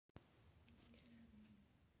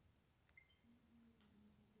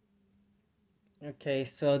Okay,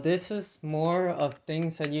 so this is more of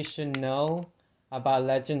things that you should know about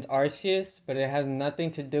Legends Arceus, but it has nothing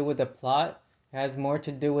to do with the plot. It has more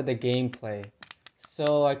to do with the gameplay.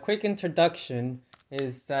 So a quick introduction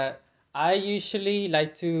is that I usually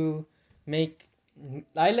like to make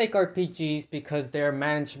I like RPGs because they're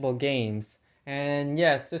manageable games. And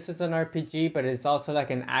yes, this is an RPG, but it's also like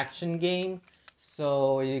an action game.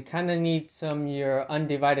 So you kind of need your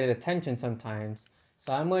undivided attention sometimes.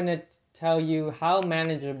 So I'm going to tell you how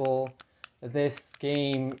manageable this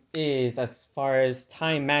game is as far as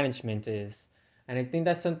time management is. And I think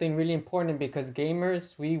that's something really important because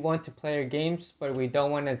gamers, we want to play our games, but we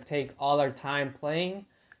don't want to take all our time playing.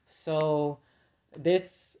 So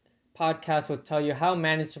this podcast will tell you how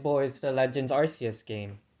manageable is the Legends Arceus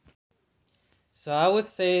game. So I would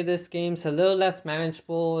say this game's a little less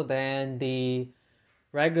manageable than the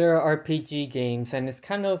regular RPG games, and it's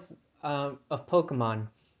kind of Pokemon.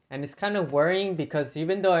 And it's kind of worrying because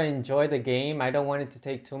even though I enjoy the game, I don't want it to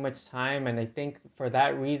take too much time, and I think for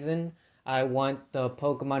that reason, I want the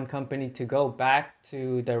Pokemon Company to go back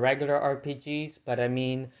to the regular RPGs. But I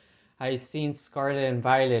mean, I've seen Scarlet and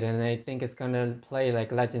Violet, and I think it's gonna play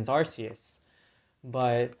like Legends Arceus.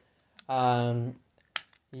 But um,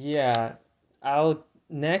 yeah, I'll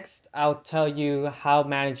tell you how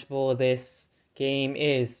manageable this game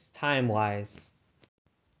is time-wise.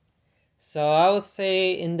 So I would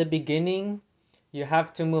say in the beginning, you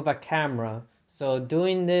have to move a camera. So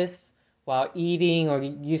doing this while eating or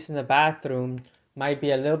using the bathroom might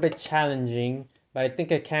be a little bit challenging, but I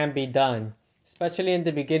think it can be done, especially in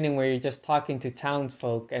the beginning where you're just talking to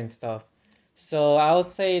townsfolk and stuff. So I would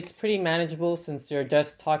say it's pretty manageable since you're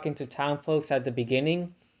just talking to townfolks at the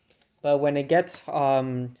beginning. But when it gets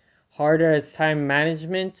harder as time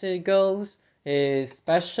management it goes,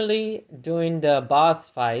 especially during the boss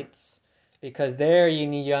fights, because there you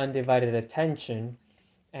need your undivided attention,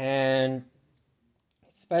 and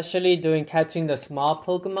especially during catching the small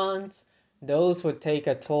Pokemons, those would take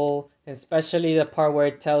a toll, especially the part where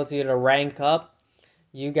it tells you to rank up.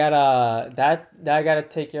 You gotta that gotta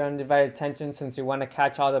take your undivided attention since you want to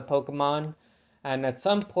catch all the Pokemon, and at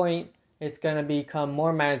some point it's gonna become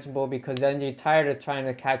more manageable because then you're tired of trying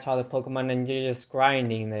to catch all the Pokemon and you're just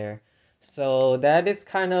grinding there. So that is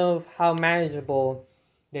kind of how manageable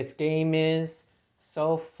this game is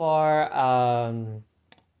so far. I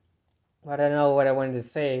don't know what I wanted to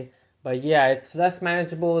say, but yeah, it's less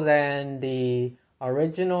manageable than the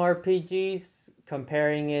original RPGs,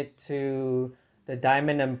 comparing it to the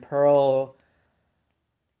Diamond and Pearl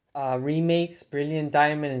remakes, Brilliant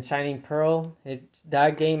Diamond and Shining Pearl. It's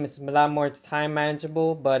that game is a lot more time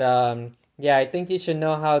manageable, but yeah, I think you should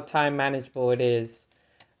know how time manageable it is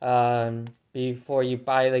before you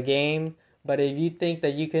buy the game. But if you think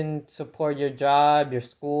that you can support your job, your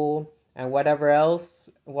school, and whatever else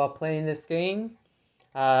while playing this game,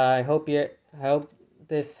 I hope I hope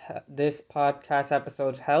this podcast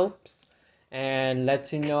episode helps and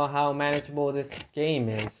lets you know how manageable this game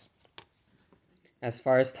is as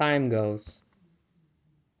far as time goes.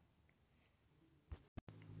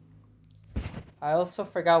 I also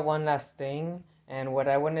forgot one last thing, and what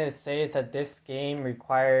I wanted to say is that this game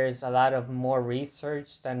requires a lot of more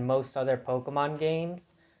research than most other Pokemon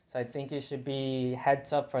games. So I think you should be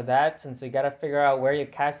heads up for that since you gotta figure out where you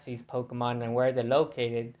catch these Pokemon and where they're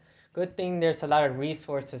located. Good thing there's a lot of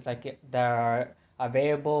resources that are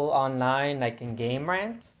available online, like in Game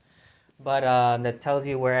Rant, but that tells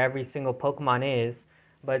you where every single Pokemon is.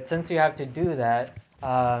 But since you have to do that,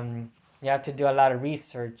 you have to do a lot of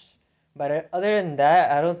research. But other than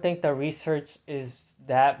that, I don't think the research is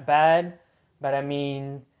that bad. But I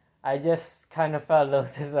mean, I just kind of felt a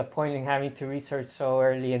little disappointing having to research so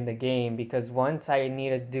early in the game because once I need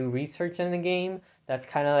to do research in the game, that's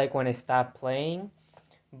kind of like when I stop playing.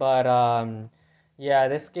 But yeah,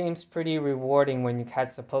 this game's pretty rewarding when you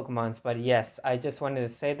catch the Pokemons. But yes, I just wanted to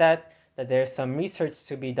say that there's some research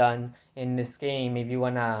to be done in this game if you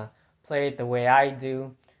wanna play it the way I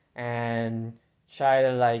do and try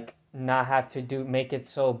to like not have to do make it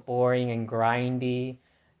so boring and grindy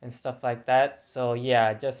and stuff like that. So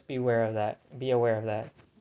yeah, just be aware of that. Be aware of that.